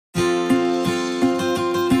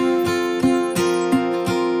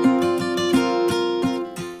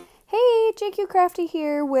you, Crafty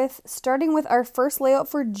here, with starting with our first layout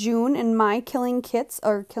for June in my killing kits,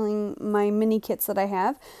 or killing my mini kits that I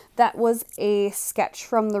have. That was a sketch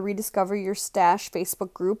from the Rediscover Your Stash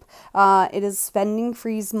Facebook group. It is spending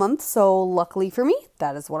freeze month, so luckily for me,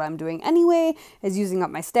 that is what I'm doing anyway, is using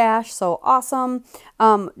up my stash, so awesome.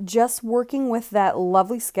 Just working with that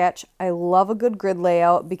lovely sketch. I love a good grid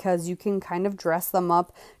layout because you can kind of dress them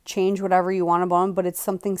up, change whatever you want about them, but it's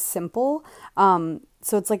something simple.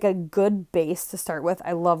 So it's like a good base to start with.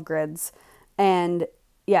 I love grids. And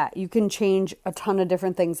yeah, you can change a ton of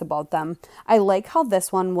different things about them. I like how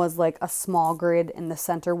this one was like a small grid in the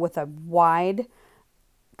center with a wide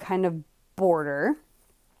kind of border.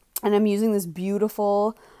 And I'm using this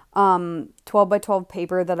beautiful 12 by 12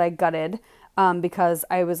 paper that I gutted because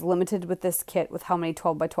I was limited with this kit with how many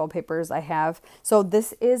 12 by 12 papers I have. So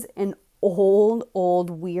this is an old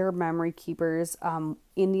Weir Memory Keepers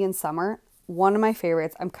Indian Summer. One of my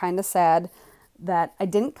favorites. I'm kind of sad that I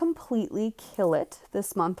didn't completely kill it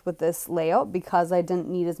this month with this layout because I didn't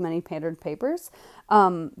need as many patterned papers.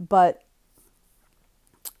 But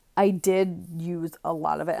I did use a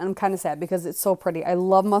lot of it, and I'm kind of sad because it's so pretty. I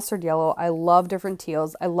love mustard yellow. I love different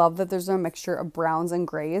teals. I love that there's a mixture of browns and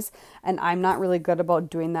grays, and I'm not really good about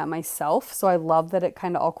doing that myself, so I love that it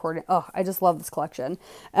kind of all coordinates. Oh, I just love this collection.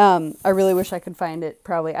 I really wish I could find it.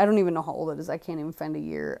 Probably, I don't even know how old it is. I can't even find a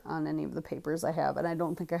year on any of the papers I have, and I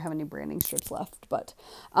don't think I have any branding strips left, but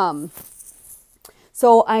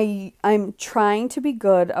so I'm trying to be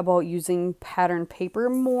good about using pattern paper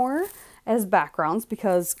more as backgrounds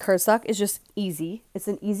because cardstock is just easy. It's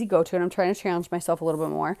an easy go-to, and I'm trying to challenge myself a little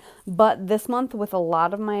bit more. But this month, with a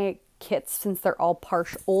lot of my kits, since they're all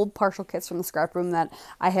old partial kits from the scrap room that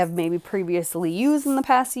I have maybe previously used in the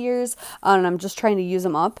past years, and I'm just trying to use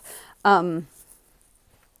them up, a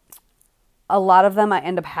lot of them I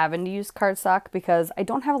end up having to use cardstock because I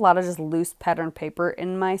don't have a lot of just loose pattern paper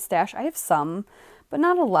in my stash. I have some, but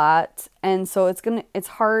not a lot, and so it's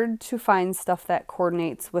hard to find stuff that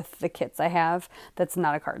coordinates with the kits I have that's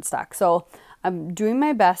not a cardstock. So I'm doing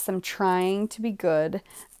my best. I'm trying to be good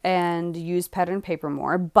and use pattern paper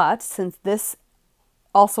more, but since this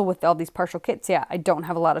also with all these partial kits, yeah, I don't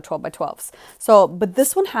have a lot of 12 by 12s. So, but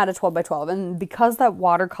this one had a 12 by 12, and because that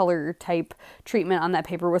watercolor type treatment on that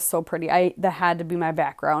paper was so pretty, that had to be my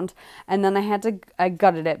background. And then I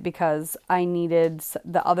gutted it because I needed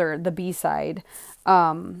the B side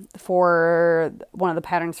for one of the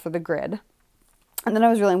patterns for the grid. And then I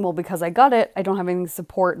was realizing, well, because I got it, I don't have anything to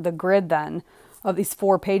support the grid then of these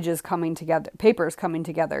 4 papers coming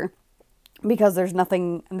together, because there's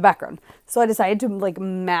nothing in the background. So I decided to like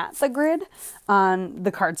mat the grid on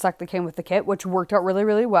the cardstock that came with the kit, which worked out really,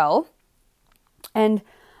 really well. And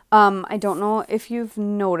I don't know if you've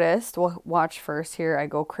noticed, well, watch first here. I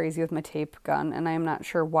go crazy with my tape gun, and I'm not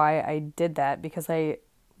sure why I did that because I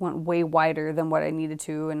went way wider than what I needed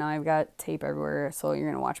to, and now I've got tape everywhere. So you're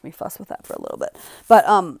going to watch me fuss with that for a little bit. But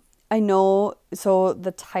I know, so the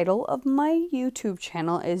title of my YouTube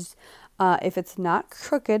channel is if it's not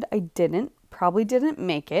crooked, I probably didn't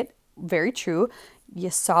make it. Very true.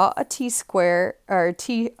 You saw a T-square or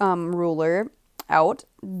T ruler out.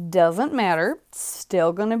 Doesn't matter.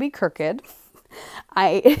 Still gonna be crooked.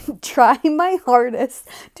 I try my hardest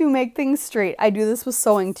to make things straight. I do this with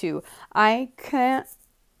sewing too. I can't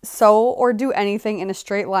sew or do anything in a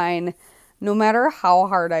straight line no matter how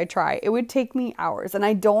hard I try. It would take me hours, and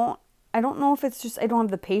I don't know if it's just I don't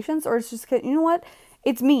have the patience, or it's just, you know what?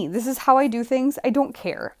 It's me. This is how I do things. I don't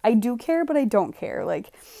care. I do care, but I don't care. Like,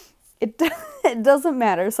 it doesn't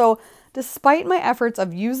matter. So despite my efforts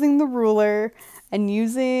of using the ruler and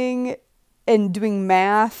doing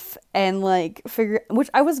math and like which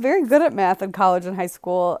I was very good at math in college and high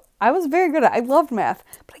school. I was very good at. I loved math,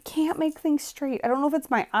 but I can't make things straight. I don't know if it's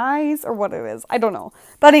my eyes or what it is. I don't know.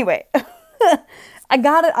 But anyway, I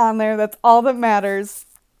got it on there. That's all that matters.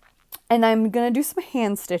 And I'm going to do some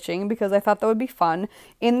hand stitching because I thought that would be fun.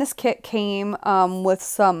 In this kit came with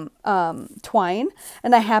some twine,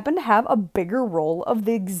 and I happen to have a bigger roll of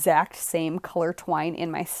the exact same color twine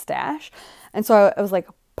in my stash. And so I was like,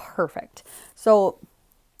 perfect. So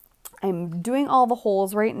I'm doing all the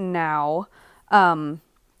holes right now.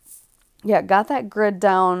 Yeah, got that grid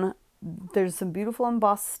down. There's some beautiful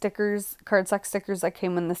embossed stickers, cardstock stickers that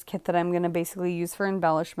came in this kit that I'm going to basically use for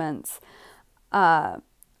embellishments.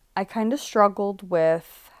 I kind of struggled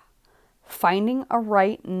with finding a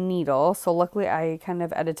right needle, so luckily I kind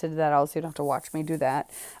of edited that out so you don't have to watch me do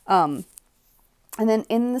that. And then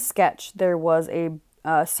in the sketch there was a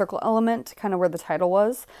circle element, kind of where the title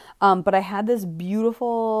was, but I had this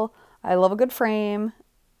beautiful, I love a good frame,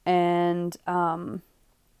 and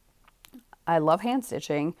I love hand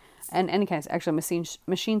stitching and any kind of, actually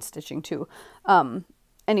machine stitching too.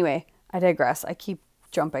 Anyway, I digress. I keep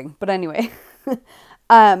jumping, but anyway.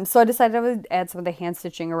 So I decided I would add some of the hand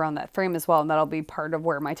stitching around that frame as well, and that'll be part of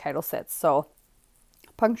where my title sits. So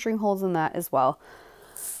puncturing holes in that as well.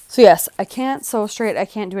 So yes, I can't sew straight. I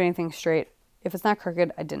can't do anything straight. If it's not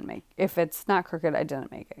crooked, I didn't make it. If it's not crooked, I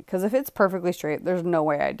didn't make it. Because if it's perfectly straight, there's no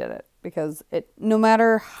way I did it. Because no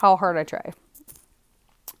matter how hard I try.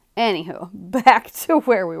 Anywho, back to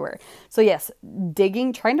where we were. So yes,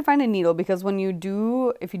 trying to find a needle, because if you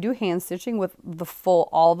do hand stitching with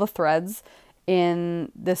all the threads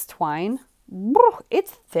in this twine,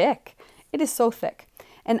 it's thick. It is so thick.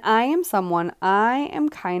 And I am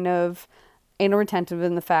kind of anal retentive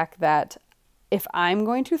in the fact that if I'm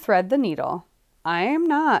going to thread the needle, I am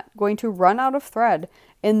not going to run out of thread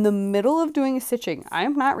in the middle of doing a stitching. I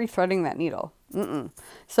am not rethreading that needle.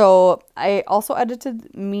 So I also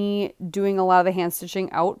edited me doing a lot of the hand stitching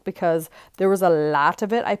out because there was a lot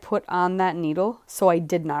of it I put on that needle, so I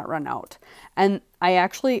did not run out. And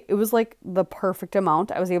it was like the perfect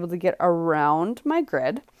amount. I was able to get around my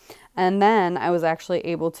grid, and then I was actually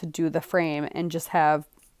able to do the frame and just have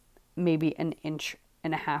maybe an inch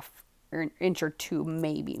and a half or an inch or two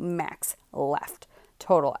maybe max left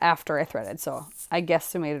total after I threaded. So I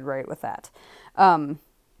guesstimated right with that.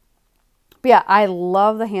 But yeah, I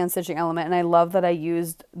love the hand stitching element, and I love that I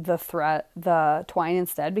used the twine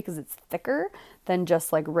instead because it's thicker than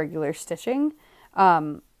just like regular stitching.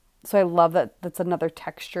 So I love that that's another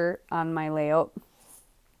texture on my layout.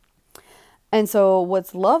 And so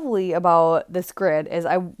what's lovely about this grid is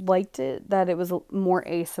I liked it that it was more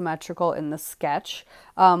asymmetrical in the sketch.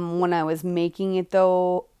 When I was making it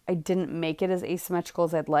though, I didn't make it as asymmetrical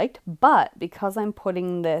as I'd liked, but because I'm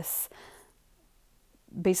putting this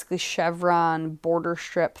basically chevron border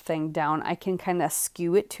strip thing down, I can kind of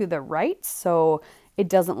skew it to the right so it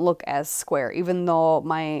doesn't look as square, even though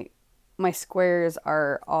my squares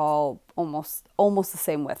are all almost the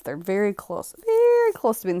same width. They're very close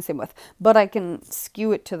to being the same width, but I can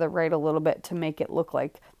skew it to the right a little bit to make it look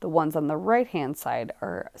like the ones on the right hand side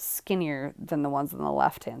are skinnier than the ones on the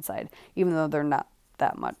left hand side, even though they're not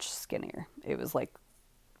that much skinnier. It was like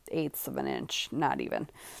 1/8 of an inch, not even.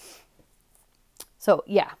 So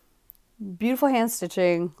yeah, beautiful hand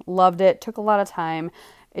stitching, loved it. Took a lot of time.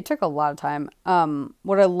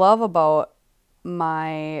 What I love about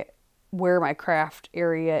where my craft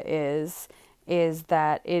area is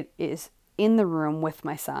that it is in the room with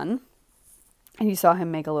my son. And you saw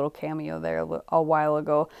him make a little cameo there a while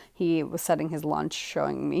ago. He was setting his lunch,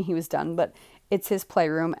 showing me he was done, but it's his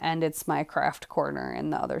playroom and it's my craft corner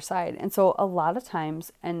in the other side. And so a lot of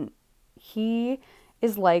times, and he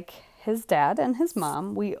is like his dad and his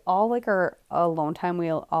mom, we all like our alone time. We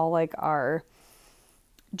all like our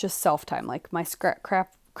just self time, like my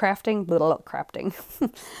crafting,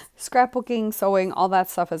 scrapbooking, sewing, all that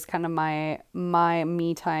stuff is kind of my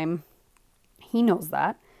me time. He knows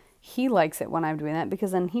that. He likes it when I'm doing that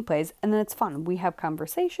because then he plays and then it's fun. We have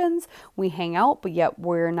conversations, we hang out, but yet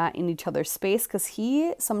we're not in each other's space because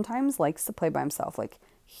he sometimes likes to play by himself. Like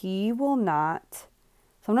he will not,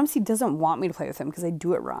 sometimes he doesn't want me to play with him because I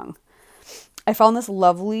do it wrong. I found this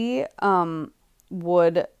lovely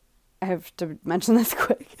wood, I have to mention this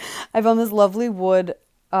quick. I found this lovely wood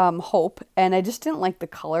hope, and I just didn't like the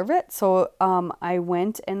color of it. So I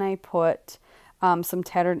went and I put some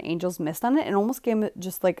Tattered Angel's Mist on it and almost gave it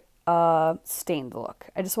just like a stained look.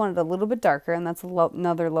 I just wanted it a little bit darker, and that's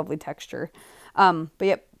another lovely texture. But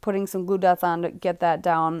yep, putting some glue dots on to get that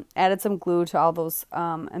down. Added some glue to all those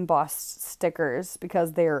embossed stickers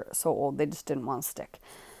because they're so old, they just didn't want to stick.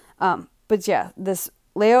 But yeah, this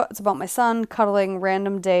layout, it's about my son cuddling,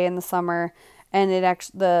 random day in the summer, and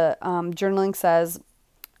the journaling says,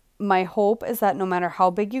 my hope is that no matter how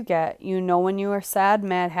big you get, you know when you are sad,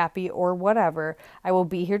 mad, happy, or whatever, I will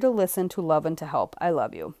be here to listen, to love, and to help. I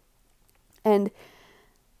love you. And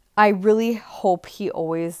I really hope he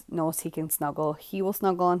always knows he can snuggle. He will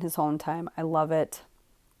snuggle on his own time. I love it.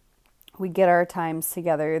 We get our times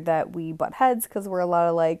together that we butt heads because we're a lot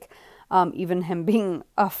alike, even him being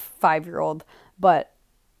a 5-year-old, but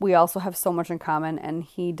we also have so much in common, and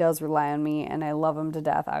he does rely on me, and I love him to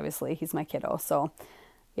death. Obviously, he's my kiddo. So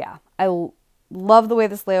yeah, I love the way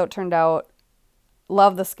this layout turned out.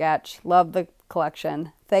 Love the sketch. Love the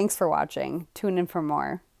collection. Thanks for watching. Tune in for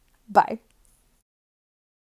more. Bye.